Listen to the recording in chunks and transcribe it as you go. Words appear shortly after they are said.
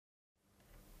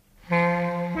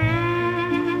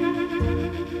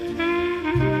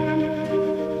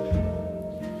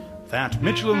at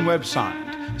Mitchell and Webb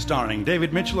Sound, starring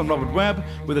David Mitchell and Robert Webb,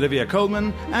 with Olivia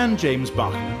Colman and James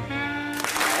Bachman.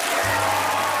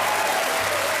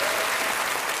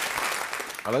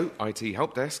 Hello, IT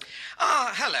Help Desk.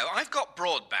 Hello. I've got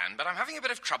broadband, but I'm having a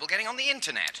bit of trouble getting on the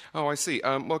internet. Oh, I see.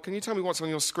 Well, can you tell me what's on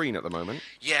your screen at the moment?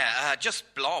 Yeah,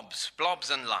 just blobs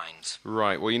and lines.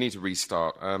 Right, well, you need to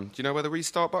restart. Do you know where the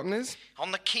restart button is?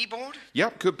 On the keyboard?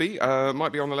 Yep, could be.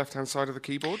 Might be on the left-hand side of the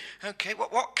keyboard. OK,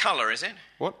 what colour is it?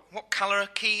 What? What colour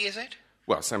key is it?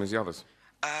 Well, same as the others.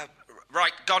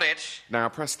 Right, got it. Now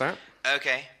press that.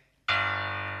 OK.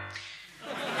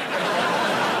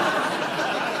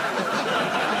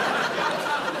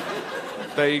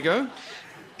 There you go.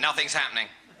 Nothing's happening.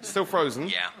 Still frozen?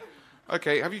 Yeah.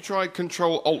 OK, have you tried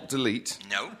Control-Alt-Delete?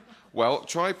 No. Well,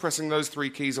 try pressing those three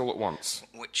keys all at once.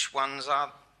 Which ones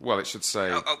are... Well, it should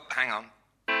say... Oh, hang on.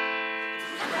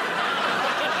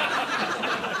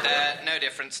 No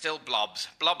difference. Still blobs.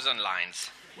 Blobs and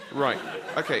lines. Right.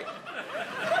 OK.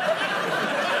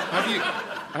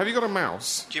 Have you got a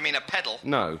mouse? Do you mean a pedal?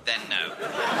 No. Then no.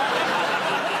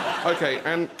 OK,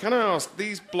 and can I ask,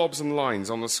 these blobs and lines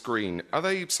on the screen, are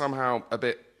they somehow a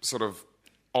bit sort of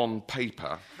on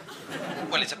paper?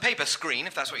 Well, it's a paper screen,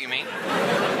 if that's what you mean.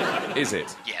 Is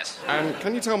it? Yes. And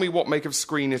can you tell me what make of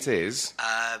screen it is?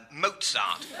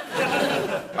 Mozart.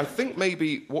 I think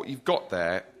maybe what you've got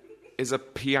there is a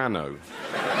piano.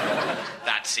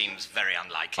 That seems very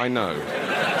unlikely. I know.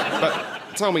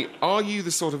 But tell me, are you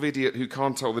the sort of idiot who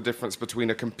can't tell the difference between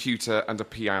a computer and a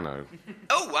piano?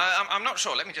 Oh, I'm not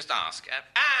sure. Let me just ask.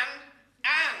 Anne!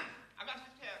 I'm not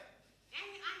here.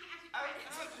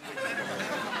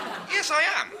 Yes, I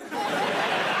am.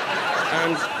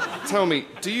 And tell me,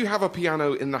 do you have a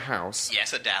piano in the house?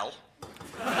 Yes, Adele.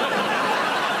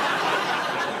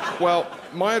 Well,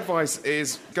 my advice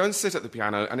is go and sit at the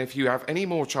piano, and if you have any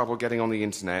more trouble getting on the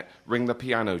internet, ring the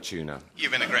piano tuner.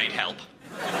 You've been a great help.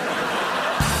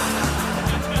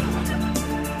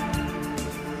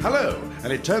 Hello,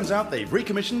 and it turns out they've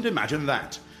recommissioned Imagine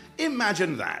That.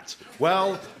 Imagine that.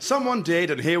 Well, someone did,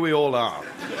 and here we all are.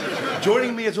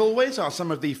 Joining me, as always, are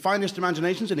some of the finest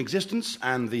imaginations in existence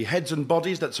and the heads and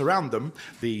bodies that surround them.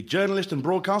 The journalist and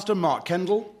broadcaster, Mark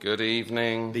Kendall. Good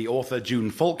evening. The author,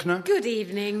 June Faulkner. Good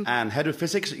evening. And head of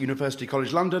physics at University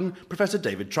College London, Professor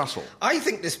David Trussell. I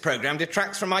think this programme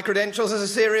detracts from my credentials as a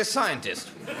serious scientist.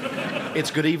 It's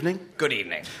good evening. Good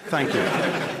evening. Thank you.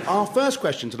 Our first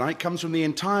question tonight comes from the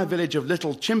entire village of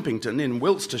Little Chimpington in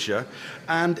Wiltshire,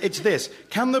 and it's this.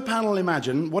 Can the panel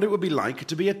imagine what it would be like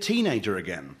to be a teenager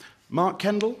again? Mark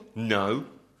Kendall? No.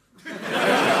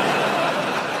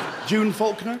 June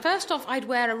Faulkner? First off, I'd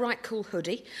wear a right cool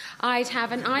hoodie. I'd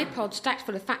have an iPod stacked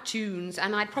full of fat tunes,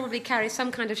 and I'd probably carry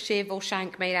some kind of shiv or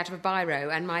shank made out of a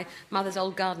biro and my mother's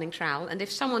old gardening trowel. And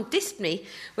if someone dissed me,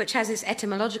 which has its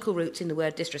etymological roots in the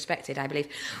word disrespected, I believe,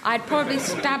 I'd probably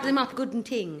stab them up good and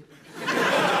ting.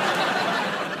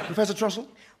 Professor Trussell?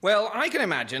 Well, I can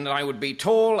imagine that I would be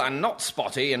tall and not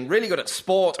spotty and really good at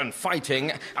sport and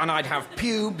fighting, and I'd have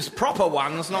pubes, proper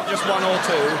ones, not just one or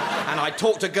two, and I'd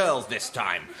talk to girls this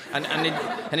time. And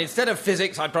instead of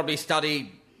physics, I'd probably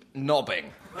study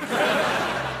knobbing.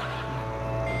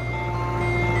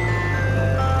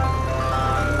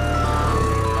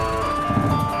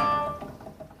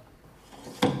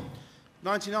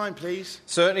 99, please.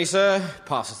 Certainly, sir.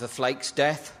 Passes the flakes,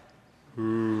 death.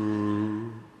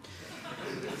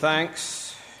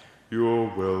 Thanks.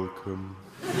 You're welcome.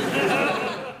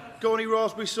 Got any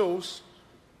raspberry sauce?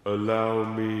 Allow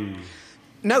me.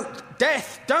 No,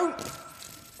 death, don't!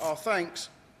 Oh, thanks.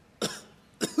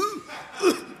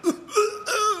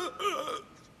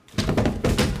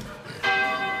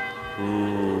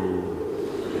 Oops.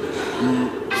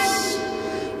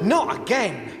 Not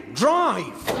again!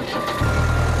 Drive!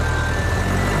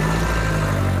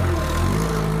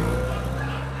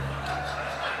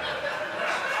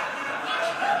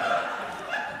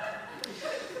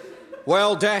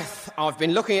 Well, Death, I've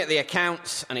been looking at the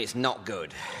accounts and it's not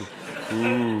good.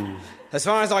 As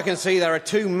far as I can see, there are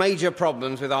two major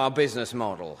problems with our business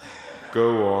model.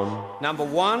 Go on. Number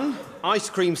one, ice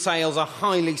cream sales are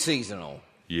highly seasonal.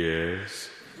 Yes.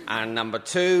 And number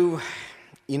two,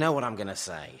 you know what I'm going to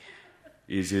say.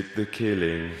 Is it the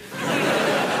killing?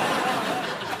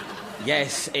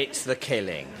 Yes, it's the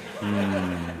killing.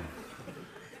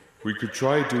 We could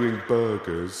try doing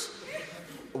burgers.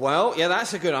 Well, yeah,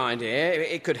 that's a good idea.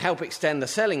 It could help extend the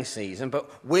selling season, but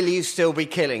will you still be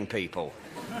killing people?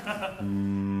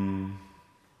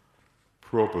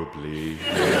 Probably.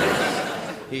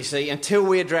 You see, until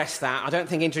we address that, I don't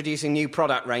think introducing new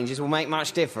product ranges will make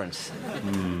much difference.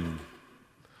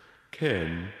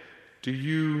 Ken, do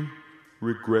you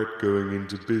regret going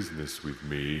into business with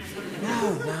me?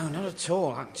 No, not at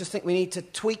all. I just think we need to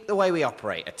tweak the way we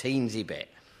operate a teensy bit.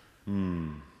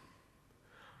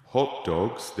 Hot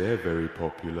dogs, they're very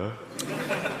popular.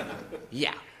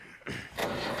 Yeah.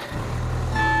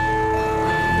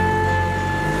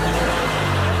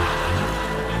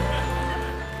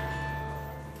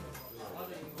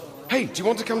 Hey, do you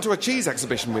want to come to a cheese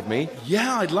exhibition with me?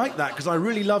 Yeah, I'd like that, because I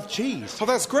really love cheese. Oh,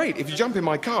 that's great. If you jump in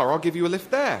my car, I'll give you a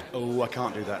lift there. Oh, I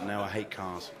can't do that now. I hate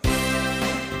cars.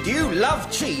 Do you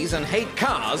love cheese and hate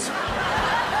cars?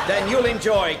 Then you'll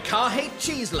enjoy Car Hate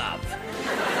Cheese Love,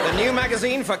 the new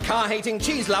magazine for car-hating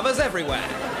cheese lovers everywhere.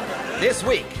 This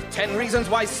week, 10 reasons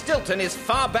why Stilton is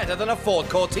far better than a Ford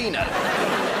Cortina.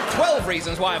 12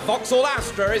 reasons why a Vauxhall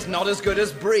Astra is not as good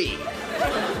as Brie.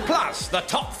 Plus, the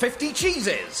top 50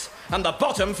 cheeses and the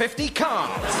bottom 50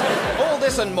 cars. All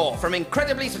this and more from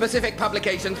incredibly specific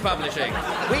publications publishing.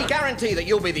 We guarantee that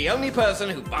you'll be the only person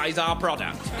who buys our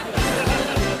product.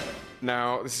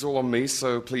 Now, this is all on me,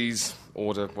 so please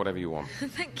order whatever you want.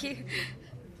 Thank you.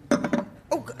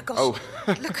 Oh, gosh. Oh.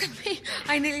 Look at me.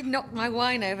 I nearly knocked my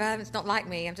wine over. It's not like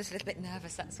me. I'm just a little bit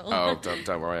nervous, that's all. Oh,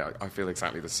 don't worry. I feel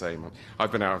exactly the same.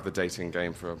 I've been out of the dating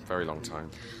game for a very long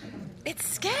time. It's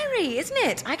scary, isn't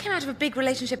it? I came out of a big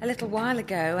relationship a little while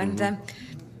ago, and,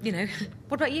 you know,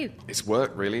 what about you? It's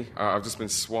work, really. I've just been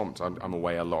swamped. I'm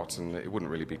away a lot, and it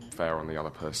wouldn't really be fair on the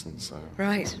other person, so...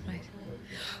 Right.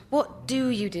 What do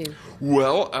you do?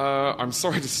 Well, I'm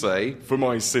sorry to say, for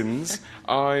my sins,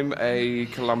 I'm a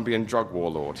Colombian drug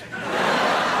warlord.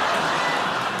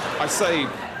 I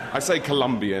say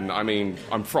Colombian, I mean,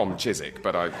 I'm from Chiswick,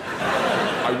 but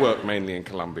I work mainly in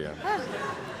Colombia. Oh.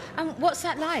 And what's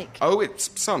that like? Oh,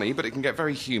 it's sunny, but it can get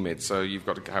very humid, so you've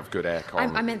got to have good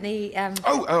aircon. I meant the...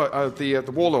 the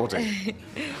warlording.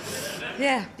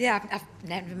 Yeah, I've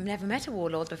never met a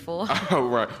warlord before. Oh,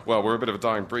 right. Well, we're a bit of a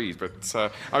dying breed, but,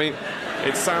 I mean,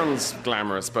 it sounds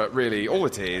glamorous, but really, all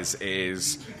it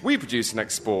is we produce and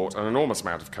export an enormous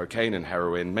amount of cocaine and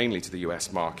heroin, mainly to the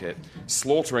US market,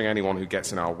 slaughtering anyone who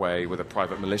gets in our way with a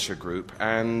private militia group,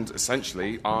 and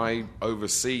essentially, I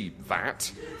oversee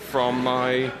that from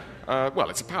my... well,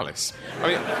 it's a palace. I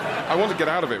mean, I want to get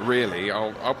out of it, really.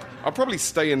 I'll probably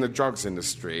stay in the drugs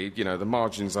industry. You know, the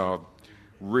margins are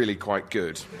really quite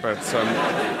good, but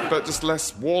just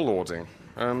less warlording.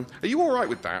 Are you all right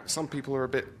with that? Some people are a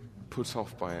bit put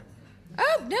off by it.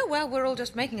 Oh, no, well, we're all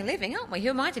just making a living, aren't we? Who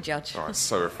am I to judge? Oh, it's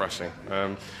so refreshing.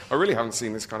 I really haven't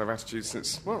seen this kind of attitude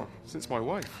since my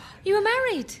wife. You were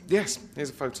married? Yes, here's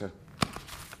a photo.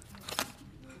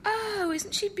 Oh,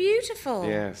 isn't she beautiful?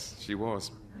 Yes, she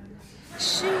was.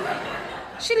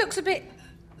 She looks a bit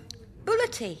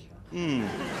bullety.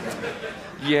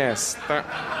 Yes,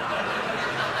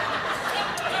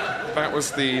 that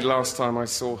was the last time I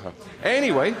saw her.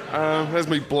 Anyway, there's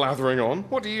me blathering on.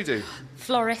 What do you do?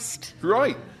 Florist.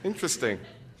 Right, interesting.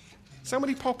 So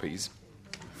many poppies?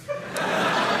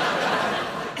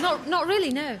 Not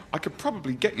really, no. I could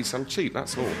probably get you some cheap,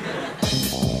 that's all.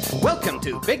 Welcome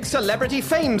to Big Celebrity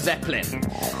Fame Zeppelin.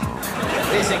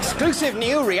 This exclusive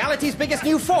new reality's biggest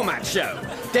new format show.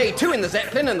 Day 2 in the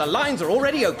Zeppelin and the lines are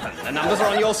already open. The numbers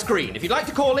are on your screen. If you'd like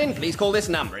to call in, please call this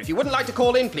number. If you wouldn't like to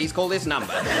call in, please call this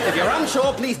number. If you're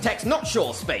unsure, please text not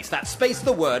sure space. That's space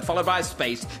the word followed by a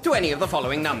space to any of the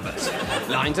following numbers.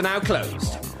 Lines are now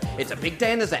closed. It's a big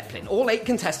day in the Zeppelin. All 8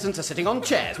 contestants are sitting on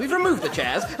chairs. We've removed the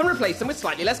chairs and replaced them with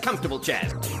slightly less comfortable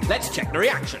chairs. Let's check the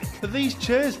reaction. Are these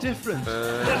chairs different?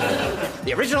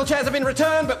 The original chairs have been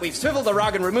returned, but we've swiveled the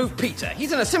rug and removed Peter.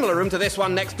 He's in a similar room to this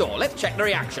one next door. Let's check the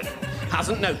reaction.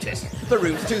 Hasn't noticed. The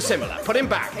room's too similar. Put him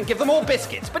back and give them all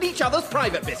biscuits, but each other's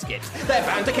private biscuits. They're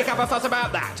bound to kick up a fuss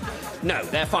about that. No,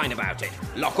 they're fine about it.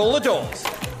 Lock all the doors.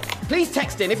 Please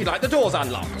text in if you'd like the doors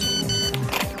unlocked.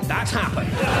 That's happened.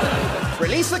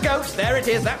 Release the ghost. There it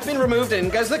is. That's been removed and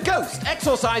in goes the ghost.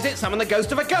 Exorcise it. Summon the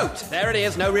ghost of a goat. There it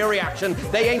is. No real reaction.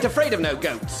 They ain't afraid of no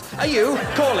goats. Are you?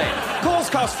 Call in.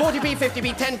 Calls cost 40p,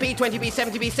 50p, 10p, 20p,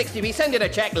 70p, 60p. Send in a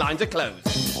check. Lines are closed.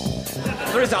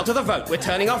 The result of the vote. We're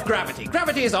turning off gravity.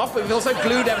 Gravity is off, but we've also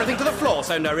glued everything to the floor,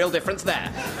 so no real difference there.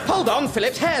 Hold on,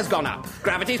 Philip's hair's gone up.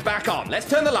 Gravity's back on. Let's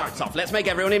turn the lights off. Let's make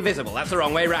everyone invisible. That's the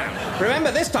wrong way round.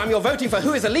 Remember, this time you're voting for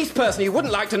who is the least person you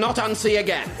wouldn't like to not unsee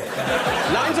again.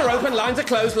 Lines are open, lines are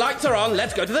closed, lights are on.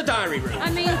 Let's go to the diary room.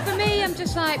 I mean, for me, I'm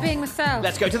just like being myself.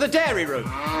 Let's go to the dairy room.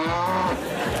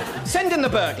 Send in the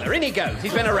burglar. In he goes.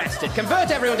 He's been arrested. Convert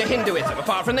everyone to Hinduism.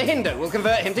 Apart from the Hindu, we'll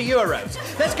convert him to euros.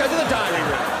 Let's go to the diary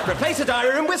room. Replace the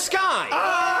diary room with sky.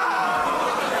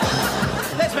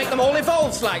 Let's make them all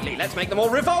evolve slightly. Let's make them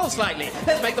all revolve slightly.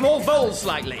 Let's make them all volve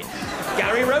slightly.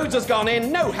 Gary Rhodes has gone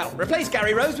in. No help. Replace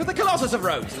Gary Rhodes with the Colossus of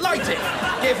Rhodes. Light it.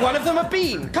 Give one of them a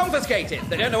bean. Confiscate it.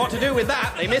 They don't know what to do with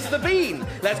that. They miss the bean.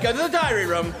 Let's go to the diary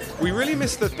room. We really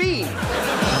missed the Bean.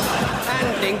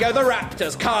 And in go the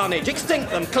raptors. Carnage.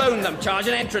 Extinct them. Clone them. Charge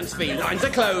an entrance fee. Lines are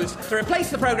closed. To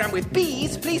replace the programme with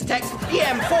bees, please text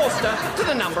E.M. Forster to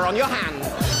the number on your hand.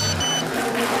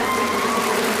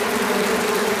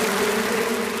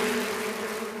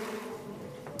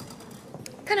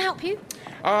 Can I help you?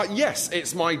 Yes,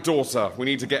 it's my daughter. We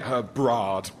need to get her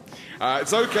bra'd.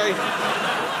 It's okay.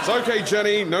 It's okay,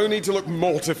 Jenny. No need to look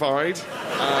mortified.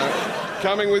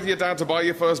 Coming with your dad to buy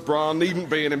your first bra needn't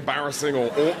be an embarrassing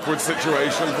or awkward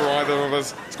situation for either of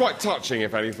us. It's quite touching,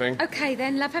 if anything. OK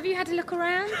then, love. Have you had a look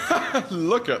around?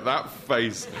 Look at that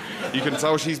face. You can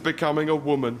tell she's becoming a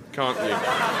woman, can't you?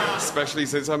 Especially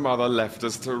since her mother left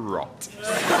us to rot.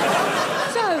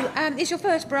 So, is your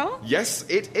first bra? Yes,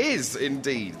 it is,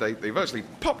 indeed. They virtually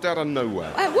popped out of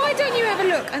nowhere. Why don't you have a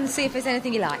look and see if there's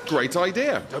anything you like? Great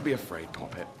idea. Don't be afraid,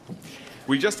 Poppet.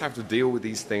 We just have to deal with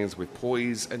these things with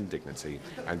poise and dignity,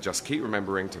 and just keep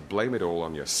remembering to blame it all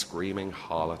on your screaming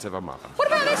harlot of a mother. What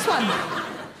about this one?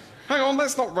 Hang on,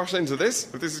 let's not rush into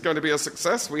this. If this is going to be a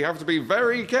success, we have to be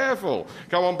very careful.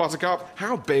 Come on, Buttercup,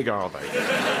 how big are they?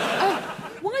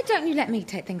 Why don't you let me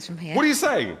take things from here? What are you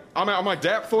saying? I'm out of my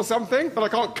depth or something? That I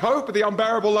can't cope with the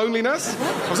unbearable loneliness?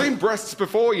 I've seen breasts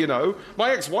before, you know.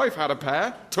 My ex-wife had a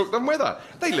pair, took them with her.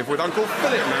 They live with Uncle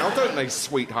Philip now, don't they,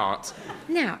 sweetheart?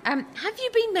 Now, have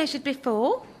you been measured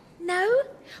before? No?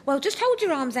 Well, just hold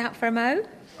your arms out for a mo.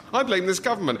 I blame this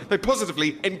government. They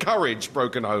positively encourage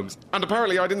broken homes. And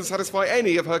apparently I didn't satisfy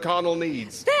any of her carnal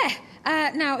needs. There!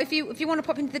 Now, if you want to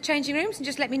pop into the changing rooms and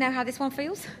just let me know how this one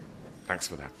feels. Thanks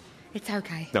for that. It's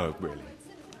OK. No, really.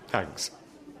 Thanks.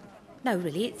 No,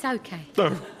 really, it's OK.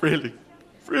 No, really.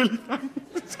 Really,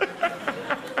 thanks.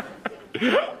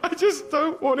 I just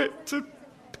don't want it to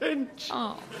pinch.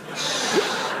 Oh.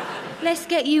 Let's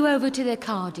get you over to the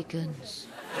cardigans.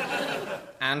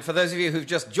 And for those of you who've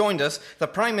just joined us, the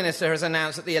Prime Minister has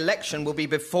announced that the election will be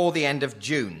before the end of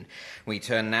June. We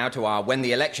turn now to our When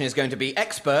the Election is Going to Be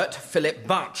expert, Philip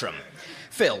Bartram.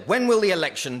 Phil, when will the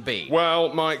election be?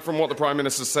 Well, Mike, from what the Prime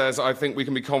Minister says, I think we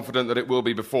can be confident that it will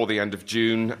be before the end of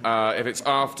June. If it's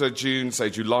after June, say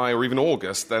July or even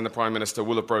August, then the Prime Minister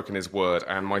will have broken his word,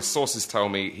 and my sources tell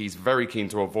me he's very keen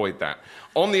to avoid that.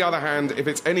 On the other hand, if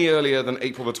it's any earlier than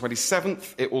April the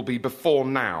 27th, it will be before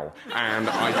now, and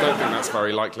I don't think that's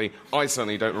very likely. I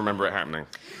certainly don't remember it happening.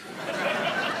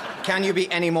 Can you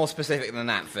be any more specific than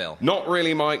that, Phil? Not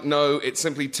really, Mike, no. It's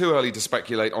simply too early to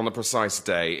speculate on the precise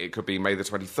day. It could be May the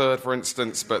 23rd, for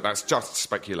instance, but that's just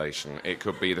speculation. It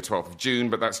could be the 12th of June,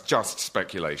 but that's just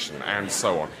speculation, and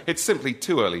so on. It's simply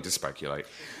too early to speculate.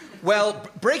 Well,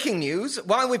 breaking news.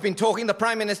 While we've been talking, the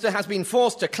Prime Minister has been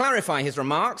forced to clarify his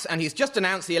remarks, and he's just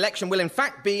announced the election will in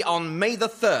fact be on May the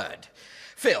 3rd.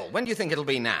 Phil, when do you think it'll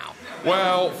be now?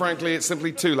 Well, frankly, it's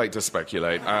simply too late to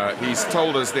speculate. He's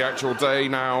told us the actual day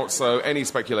now, so any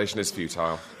speculation is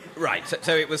futile. Right,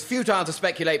 so it was futile to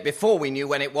speculate before we knew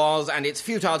when it was, and it's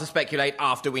futile to speculate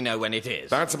after we know when it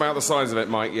is. That's about the size of it,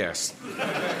 Mike, yes.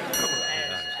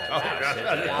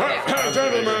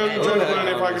 Gentlemen,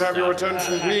 if I could have your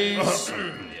attention, please.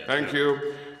 Thank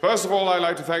you. First of all, I'd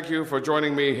like to thank you for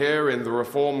joining me here in the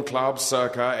Reform Club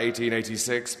circa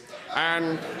 1886,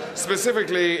 and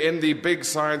specifically in the Big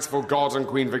Science for God and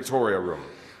Queen Victoria room.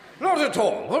 Not at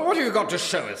all. What have you got to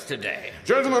show us today?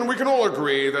 Gentlemen, we can all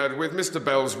agree that with Mr.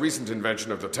 Bell's recent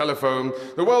invention of the telephone,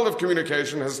 the world of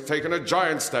communication has taken a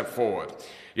giant step forward.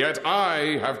 Yet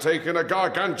I have taken a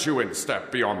gargantuan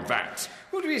step beyond that.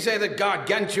 Would we say that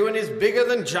gargantuan is bigger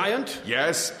than giant?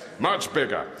 Yes, much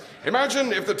bigger.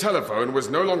 Imagine if the telephone was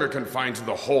no longer confined to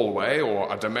the hallway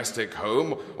or a domestic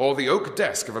home or the oak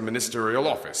desk of a ministerial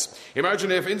office.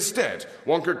 Imagine if instead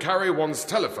one could carry one's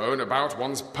telephone about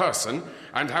one's person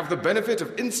and have the benefit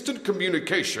of instant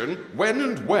communication when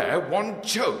and where one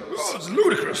chose. Oh, it's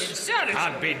ludicrous.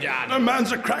 Can't be done. The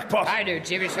man's a crackpot. I do,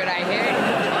 Jibbish, what I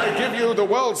hear. I give you the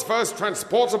world's first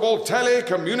transportable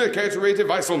telecommunicatory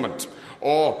devicelement,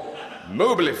 or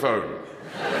mobilephone,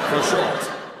 for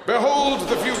short. Behold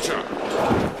the future.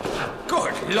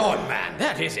 Good Lord, man,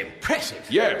 that is impressive.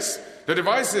 Yes, the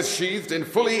device is sheathed in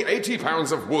fully 80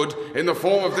 pounds of wood in the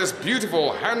form of this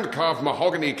beautiful hand-carved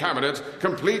mahogany cabinet,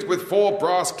 complete with 4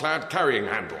 brass-clad carrying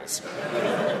handles.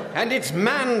 And it's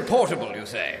man-portable, you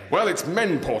say? Well, it's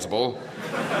men-portable.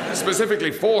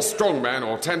 Specifically 4 strong men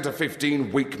or 10 to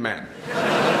 15 weak men.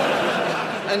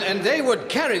 And they would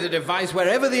carry the device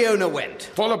wherever the owner went.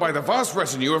 Followed by the vast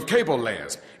retinue of cable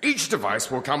layers. Each device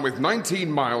will come with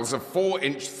 19 miles of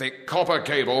 4-inch thick copper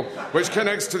cable, which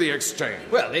connects to the exchange.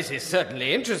 Well, this is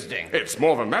certainly interesting. It's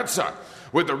more than that, sir.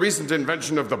 With the recent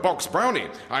invention of the box brownie,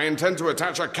 I intend to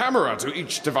attach a camera to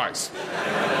each device.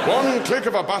 One click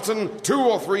of a button, 2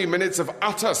 or 3 minutes of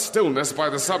utter stillness by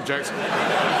the subject,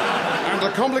 and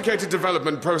a complicated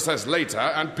development process later,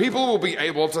 and people will be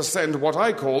able to send what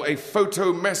I call a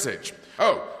photo message.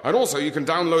 Oh, and also you can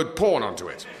download porn onto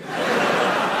it.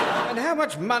 And how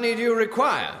much money do you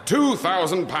require?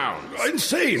 £2,000.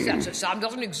 Insane! Such a sum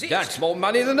doesn't exist. That's more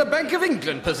money than the Bank of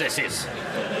England possesses.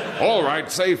 All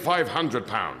right, say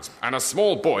 £500, and a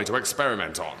small boy to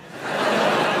experiment on.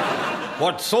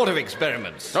 What sort of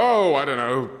experiments? Oh, I don't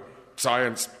know.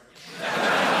 Science.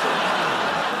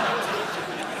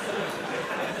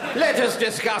 Let us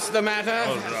discuss the matter.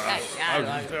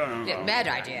 Bad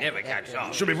idea. Never catch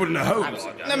on. Should be put in a hose.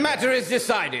 The matter is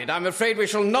decided. I'm afraid we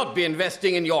shall not be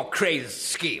investing in your crazed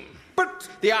scheme. But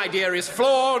the idea is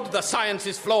flawed, the science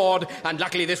is flawed, and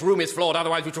luckily this room is flawed,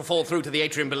 otherwise we shall fall through to the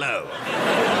atrium below.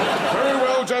 Very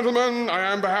well, gentlemen. I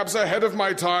am perhaps ahead of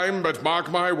my time, but mark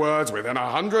my words, within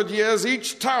 100 years,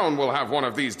 each town will have one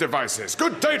of these devices.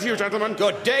 Good day to you, gentlemen.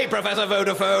 Good day, Professor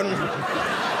Vodafone.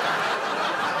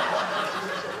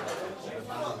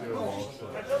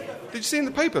 Did you see in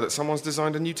the paper that someone's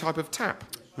designed a new type of tap?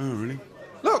 Oh, really?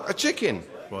 Look, a chicken.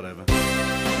 Whatever.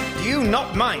 Do you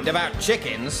not mind about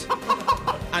chickens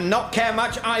and not care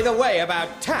much either way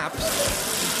about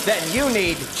taps? Then you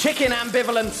need Chicken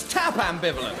Ambivalence Tap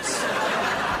Ambivalence.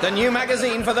 The new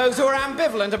magazine for those who are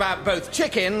ambivalent about both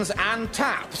chickens and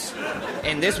taps.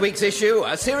 In this week's issue,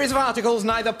 a series of articles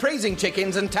neither praising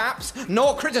chickens and taps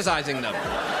nor criticising them.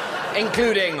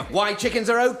 Including why chickens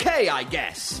are okay, I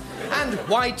guess, and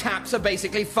why taps are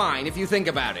basically fine if you think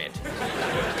about it.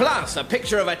 Plus, a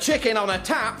picture of a chicken on a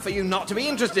tap for you not to be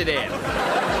interested in.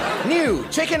 New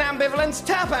Chicken Ambivalence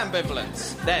Tap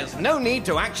Ambivalence. There's no need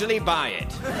to actually buy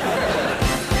it.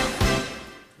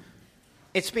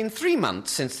 It's been 3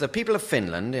 months since the people of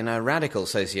Finland, in a radical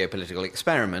socio-political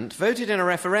experiment, voted in a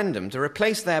referendum to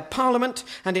replace their parliament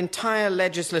and entire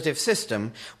legislative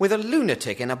system with a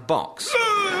lunatic in a box.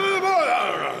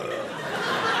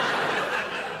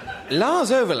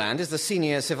 Lars Overland is the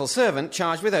senior civil servant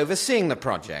charged with overseeing the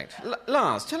project.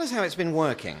 Lars, tell us how it's been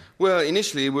working. Well,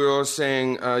 initially we were all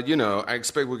saying, I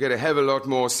expect we'll get a hell of a lot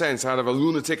more sense out of a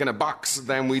lunatic in a box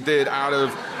than we did out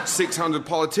of 600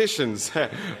 politicians.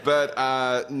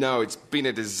 But, no, it's been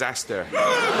a disaster.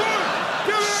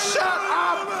 Shut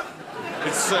up!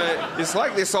 It's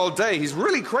like this all day. He's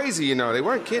really crazy, They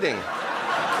weren't kidding.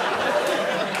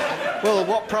 Well,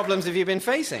 what problems have you been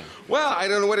facing? Well, I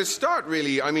don't know where to start,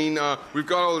 really. I mean, we've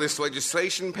got all this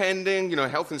legislation pending.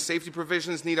 Health and safety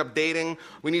provisions need updating.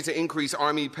 We need to increase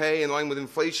army pay in line with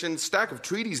inflation. Stack of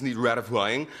treaties need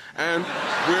ratifying. And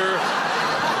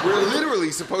we're literally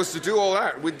supposed to do all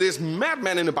that with this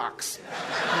madman in a box.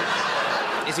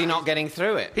 Is he not getting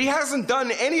through it? He hasn't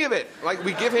done any of it. Like,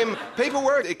 we give him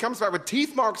paperwork, it comes back with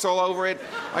teeth marks all over it.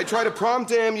 I try to prompt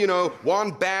him,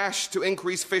 1 bash to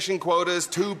increase fishing quotas,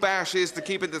 2 bashes to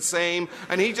keep it the same,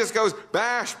 and he just goes,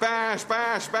 bash, bash,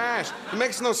 bash, bash. It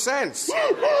makes no sense.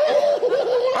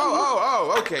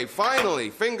 Okay, finally,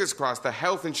 fingers crossed, the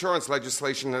health insurance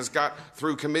legislation has got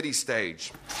through committee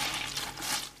stage.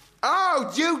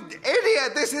 Oh, you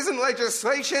idiot! This isn't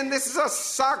legislation. This is a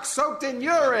sock soaked in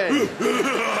urine.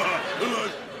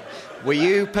 Were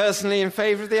you personally in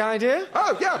favour of the idea?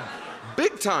 Oh, yeah.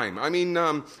 Big time. I mean,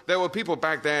 there were people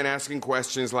back then asking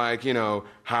questions like,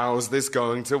 how's this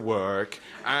going to work?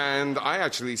 And I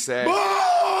actually said...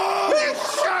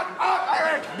 Shut up,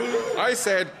 Eric! I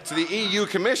said to the EU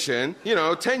Commission,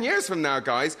 10 years from now,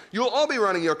 guys, you'll all be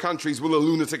running your countries with a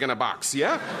lunatic in a box,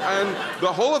 yeah? And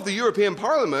the whole of the European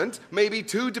Parliament may be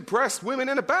 2 depressed women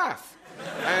in a bath.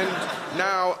 And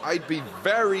now I'd be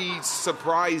very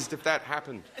surprised if that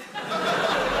happened.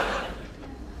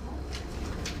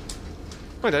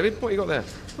 Hi, David. What you got there?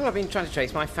 Well, I've been trying to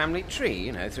trace my family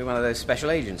tree, through one of those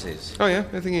special agencies. Oh, yeah?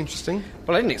 Anything interesting?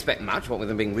 Well, I didn't expect much, what with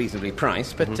them being reasonably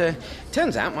priced, but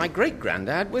turns out my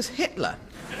great-granddad was Hitler.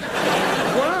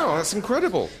 Wow, that's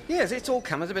incredible. Yes, it's all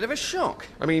come as a bit of a shock.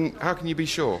 I mean, how can you be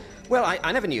sure? Well,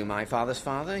 I never knew my father's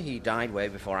father. He died way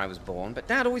before I was born, but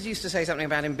Dad always used to say something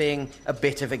about him being a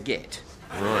bit of a git.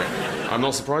 Right. I'm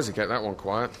not surprised you kept that one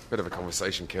quiet. Bit of a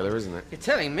conversation killer, isn't it? You're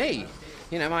telling me.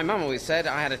 My mum always said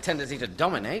I had a tendency to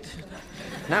dominate.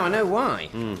 Now I know why.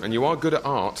 And you are good at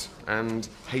art and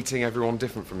hating everyone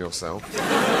different from yourself.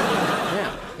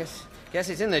 Yeah, guess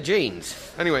it's in the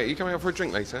genes. Anyway, are you coming out for a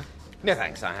drink later? No,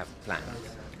 thanks. I have plans.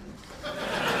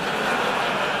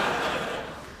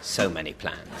 So many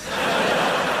plans.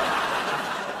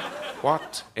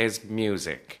 What is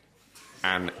music?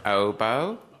 An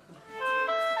oboe?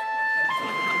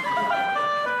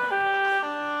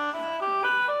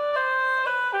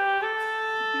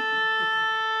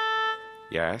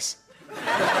 Yes.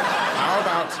 How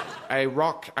about a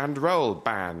rock and roll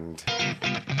band?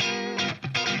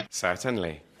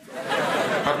 Certainly.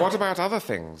 But what about other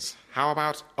things? How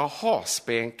about a horse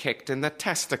being kicked in the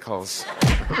testicles?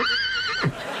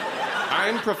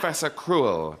 I'm Professor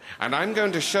Cruel, and I'm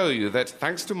going to show you that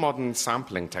thanks to modern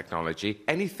sampling technology,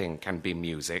 anything can be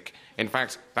music. In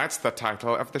fact, that's the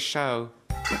title of the show.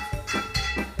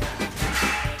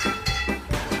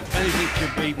 Anything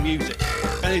can be music.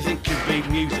 Anything can be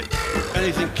music.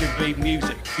 Anything can be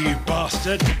music, you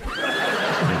bastard.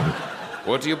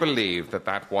 Would you believe that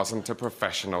that wasn't a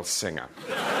professional singer?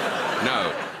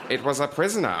 No, it was a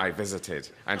prisoner I visited,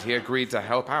 and he agreed to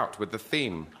help out with the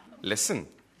theme. Listen.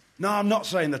 No, I'm not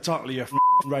saying the title of your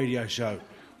radio show.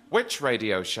 Which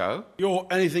radio show? Your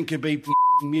Anything Can Be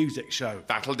music show.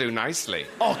 That'll do nicely.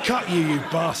 I'll cut you, you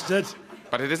bastard.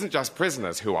 But it isn't just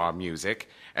prisoners who are music.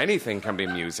 Anything can be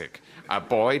music. A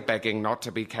boy begging not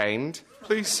to be caned.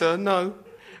 Please, sir, no.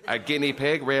 A guinea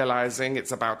pig realizing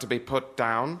it's about to be put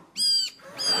down.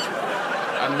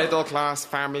 A middle-class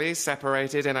family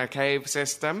separated in a cave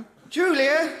system.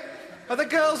 Julia, are the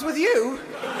girls with you?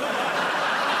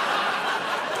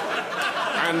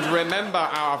 And remember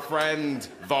our friend,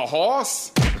 the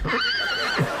horse?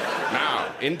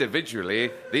 Now,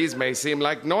 individually, these may seem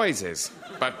like noises,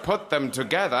 but put them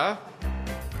together...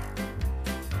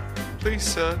 Please,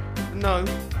 sir, no.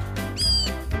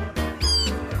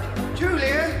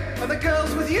 Julia, are the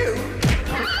girls with you?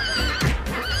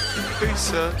 Please,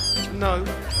 sir, no.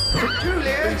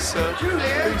 Julia, Please, sir.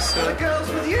 Julia, Please, sir. are the girls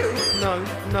with you? No,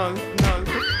 no, no.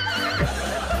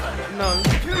 No.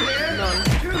 Julia, No.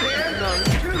 Julia, No.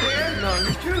 Julia, No.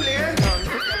 Julia. No.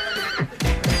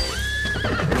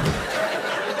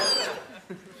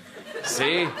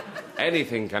 See?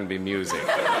 Anything can be music.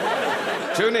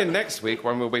 Tune in next week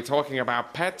when we'll be talking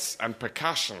about pets and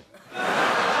percussion.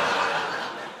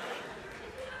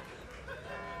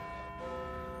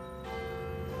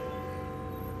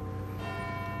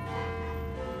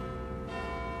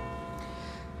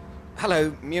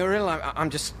 Hello, Muriel. I'm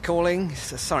just calling.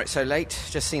 Sorry it's so late.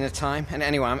 Just seen the time. And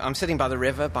anyway, I'm sitting by the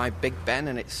river by Big Ben,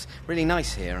 and it's really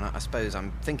nice here. And I suppose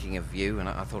I'm thinking of you, and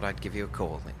I thought I'd give you a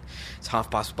call. It's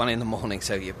 1:30 in the morning,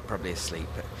 so you're probably asleep.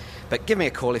 But give me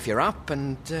a call if you're up,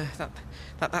 and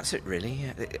that's it,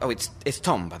 really. Oh, it's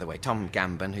Tom, by the way, Tom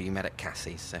Gambon, who you met at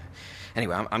Cassie's. So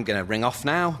anyway, I'm going to ring off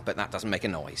now, but that doesn't make a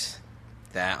noise.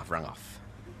 There, I've rung off.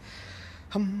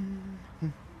 Hello,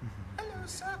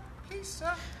 sir. Please,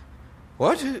 sir.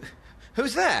 What?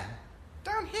 Who's there?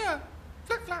 Down here.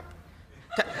 Flip-flap.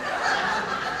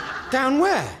 Down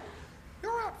where?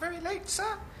 You're out very late,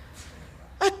 sir.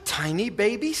 A tiny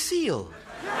baby seal.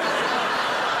 Yes.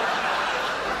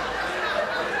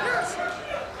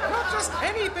 Not just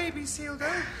any baby seal,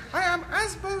 though. I am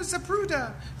Asbo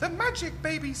Zabruda, the magic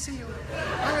baby seal.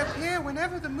 I appear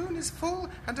whenever the moon is full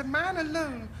and a man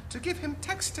alone to give him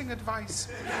texting advice.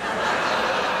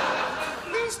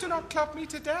 Please do not club me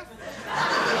to death.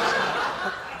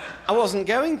 I wasn't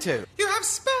going to. You have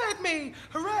spared me!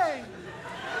 Hooray!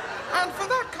 And for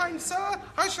that, kind sir,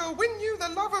 I shall win you the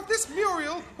love of this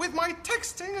Muriel with my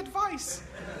texting advice.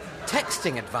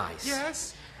 Texting advice?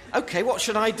 Yes, Okay, what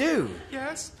should I do?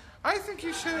 yes. I think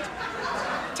you should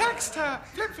text her.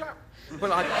 Flip-flap.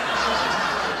 Well, I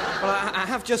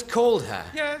have just called her.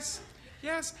 Yes,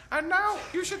 yes. And now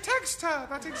you should text her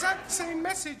that exact same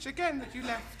message again that you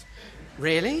left.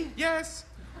 Really? Yes,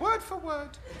 word for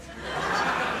word.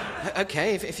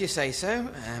 Okay, if you say so.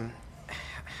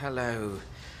 Hello,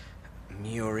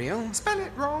 Muriel. Spell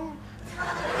it wrong.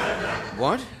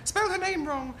 What? Spell her name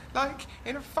wrong, like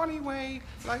in a funny way,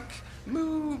 like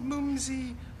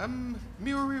Moomsy,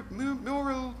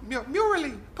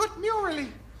 Murally. Put Murally.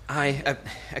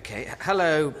 Okay.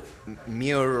 Hello,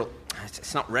 Muriel.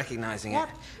 It's not recognizing What?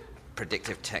 it.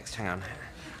 Predictive text. Hang on.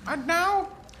 And now,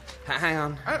 Hang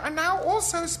on. and now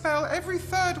also spell every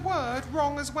third word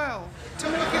wrong as well to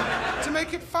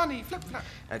make it funny. Flip flap.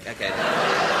 Okay. Okay.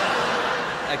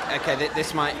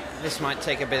 This might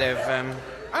take a bit of.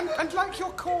 And like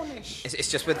your Cornish. It's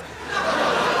just with.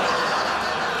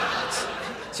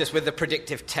 It's just with the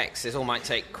predictive text. This all might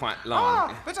take quite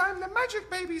long. Ah, but I'm the magic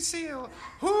baby seal.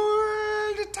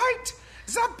 Hold it tight,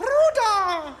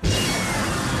 Zabruda.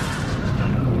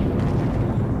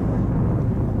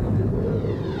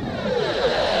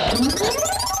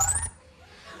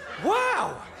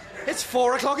 Wow! It's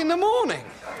 4:00 in the morning.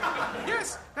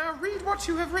 Yes. Now read what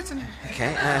you have written.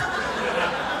 Okay,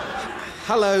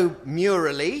 hello,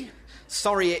 Murally.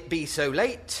 Sorry it be so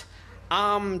late.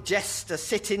 I'm just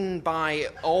a-sitting by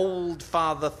old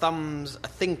Father Thumb's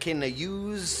a-thinking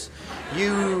a-use.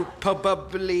 You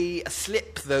probably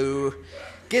asleep, though.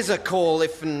 Giz a call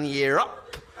if ye're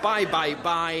up.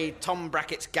 Bye. Tom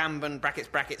brackets Gambon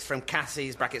brackets from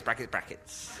Cassie's brackets.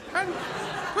 And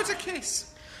put a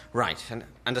kiss. Right,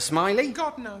 and a smiley?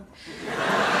 God, no.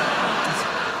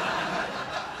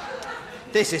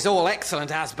 This is all excellent,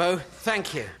 Asbo.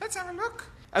 Thank you. Let's have a look.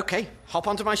 Okay, hop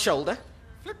onto my shoulder.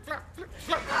 Flip, flap, flip,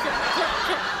 flap, flip, flap,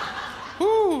 flap.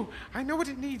 Ooh, I know what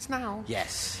it needs now.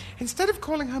 Yes. Instead of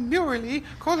calling her Murally,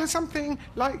 call her something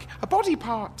like a body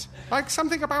part. Like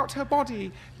something about her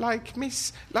body. Like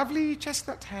Miss Lovely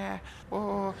Chestnut Hair.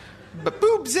 Or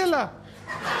Boobzilla.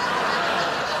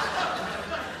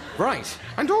 Right.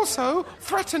 And also,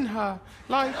 threaten her.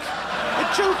 Like a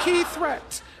jokey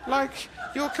threat. Like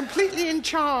you're completely in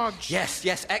charge. Yes,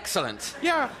 excellent.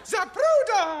 Yeah,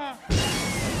 Zapruder!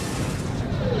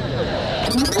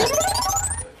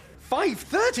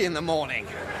 5:30 in the morning.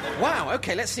 Wow,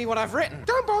 okay, let's see what I've written.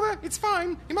 Don't bother, it's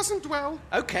fine. You mustn't dwell.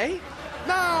 Okay.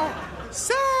 Now,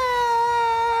 send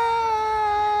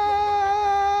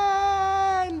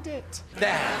it.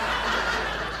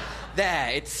 There,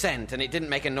 it's sent, and it didn't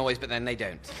make a noise, but then they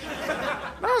don't.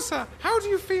 Now, sir, how do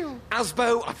you feel?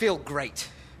 Asbo, I feel great.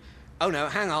 Oh no,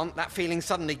 hang on, that feeling's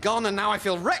suddenly gone, and now I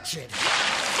feel wretched.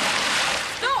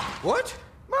 Stop! What?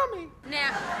 Mummy.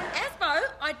 Now, Asbo,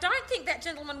 I don't think that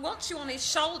gentleman wants you on his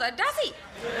shoulder, does he?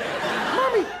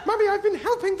 Mummy, I've been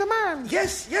helping the man.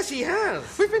 Yes, he has.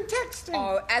 We've been texting.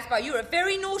 Oh, Asbo, you're a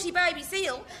very naughty baby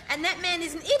seal, and that man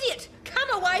is an idiot. Come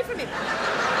away from him.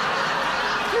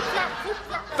 Flip, flap, flip,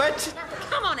 flap, But,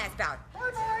 Come on, Asbo.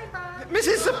 bye.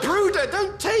 Mrs. Zapruder,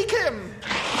 don't take him.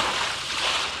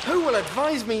 Who will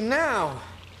advise me now?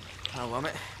 Oh, well,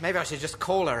 maybe I should just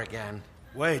call her again.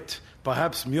 Wait,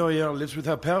 perhaps Muriel lives with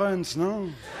her parents, no?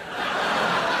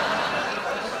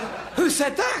 Who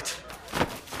said that?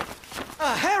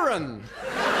 A heron.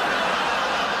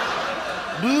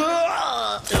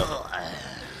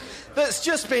 That's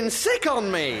just been sick on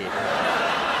me.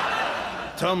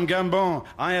 Tom Gambon,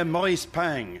 I am Maurice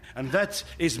Pang, and that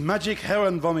is magic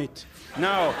heron vomit.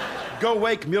 Now, go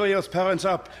wake Muriel's parents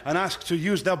up and ask to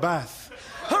use their bath.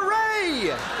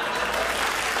 Hooray!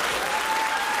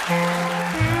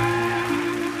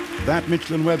 That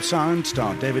Mitchell and Webb Sound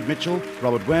starred David Mitchell,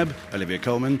 Robert Webb, Olivia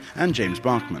Colman, and James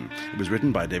Barkman. It was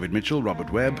written by David Mitchell,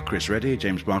 Robert Webb, Chris Reddy,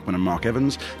 James Barkman and Mark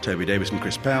Evans, Toby Davis and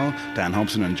Chris Pell, Dan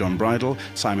Hobson and John Bridle,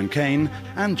 Simon Kane,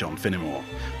 and John Finnemore.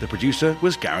 The producer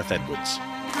was Gareth Edwards.